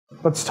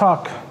Let's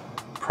talk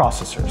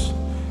processors.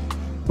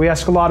 We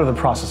ask a lot of the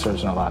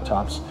processors in our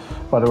laptops,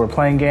 whether we're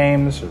playing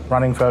games, or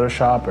running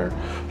Photoshop, or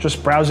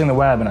just browsing the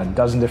web in a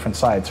dozen different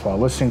sites while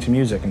listening to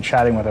music and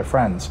chatting with our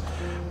friends.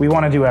 We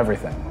want to do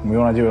everything. We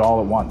want to do it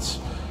all at once.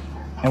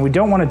 And we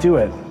don't want to do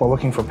it while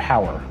looking for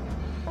power.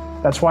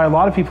 That's why a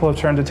lot of people have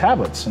turned to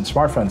tablets and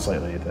smartphones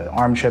lately. The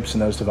ARM chips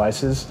in those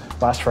devices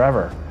last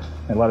forever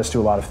and let us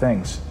do a lot of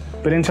things.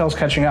 But Intel's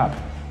catching up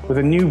with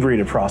a new breed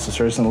of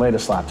processors in the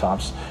latest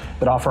laptops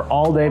that offer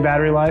all-day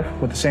battery life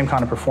with the same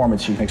kind of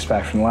performance you can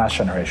expect from the last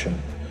generation,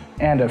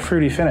 and a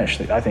fruity finish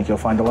that I think you'll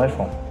find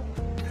delightful.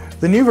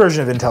 The new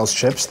version of Intel's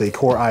chips, the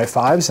Core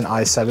i5s and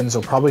i7s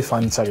you'll probably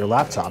find inside your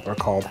laptop, are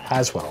called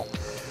Haswell.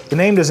 The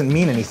name doesn't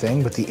mean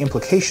anything, but the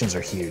implications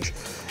are huge.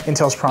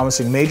 Intel's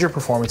promising major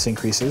performance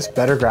increases,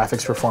 better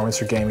graphics performance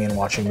for gaming and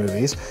watching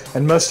movies,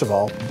 and most of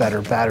all,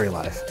 better battery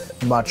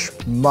life. Much,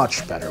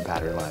 much better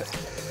battery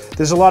life.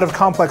 There's a lot of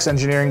complex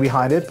engineering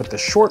behind it, but the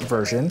short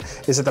version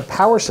is that the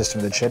power system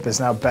of the chip is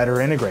now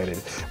better integrated,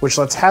 which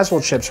lets Haswell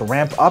chips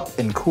ramp up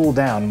and cool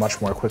down much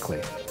more quickly.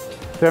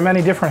 There are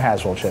many different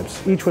Haswell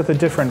chips, each with a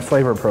different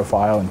flavor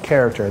profile and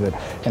character that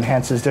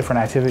enhances different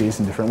activities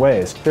in different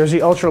ways. There's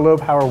the ultra-low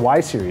power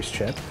Y-series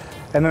chip,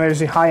 and then there's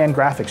the high-end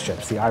graphics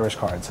chips, the Iris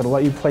cards, that'll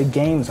let you play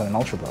games on an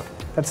Ultrabook.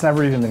 That's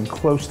never even been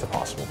close to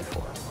possible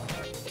before.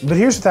 But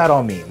here's what that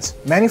all means.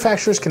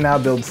 Manufacturers can now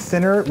build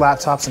thinner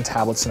laptops and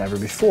tablets than ever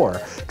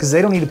before, because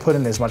they don't need to put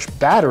in as much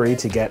battery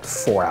to get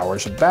 4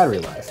 hours of battery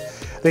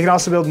life. They can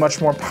also build much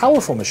more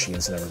powerful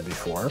machines than ever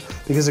before,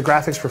 because the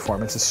graphics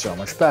performance is so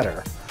much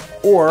better.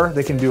 Or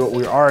they can do what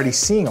we're already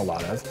seeing a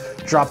lot of,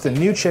 drop the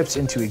new chips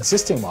into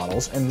existing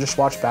models and just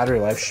watch battery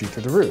life shoot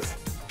through the roof.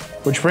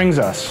 Which brings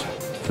us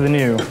to the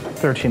new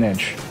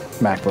 13-inch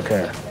MacBook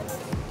Air.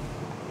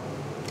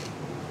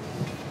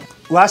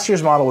 Last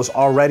year's model was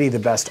already the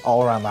best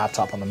all-around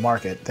laptop on the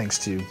market, thanks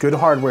to good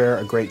hardware,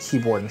 a great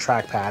keyboard and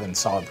trackpad, and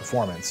solid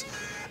performance.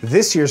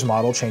 This year's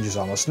model changes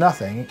almost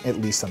nothing, at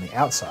least on the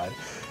outside.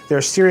 There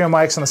are stereo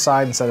mics on the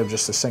side instead of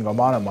just a single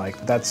mono mic,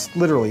 but that's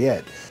literally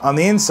it. On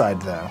the inside,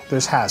 though,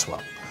 there's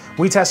Haswell.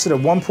 We tested a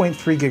 1.3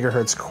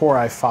 GHz Core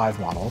i5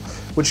 model,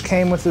 which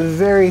came with a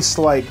very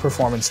slight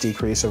performance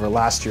decrease over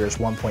last year's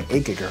 1.8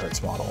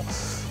 GHz model,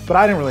 but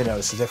I didn't really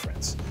notice a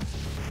difference.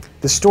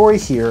 The story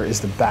here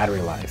is the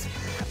battery life.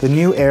 The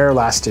new Air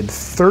lasted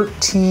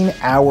 13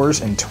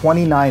 hours and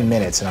 29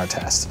 minutes in our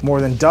test,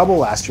 more than double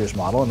last year's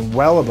model and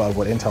well above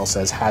what Intel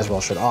says Haswell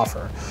should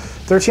offer.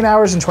 13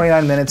 hours and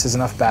 29 minutes is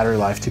enough battery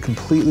life to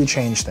completely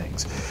change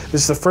things.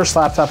 This is the first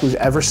laptop we've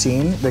ever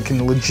seen that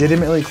can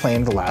legitimately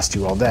claim to last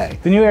you all day.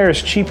 The new Air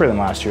is cheaper than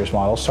last year's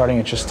model, starting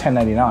at just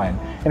 $1099,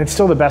 and it's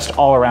still the best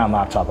all-around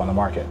laptop on the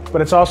market.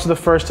 But it's also the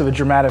first of a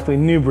dramatically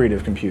new breed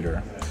of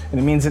computer, and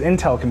it means that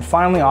Intel can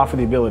finally offer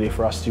the ability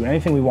for us to do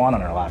anything we want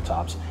on our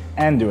laptops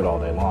and do it all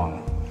day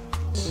long.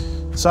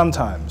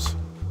 Sometimes,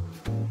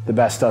 the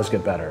best does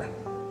get better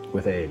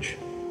with age.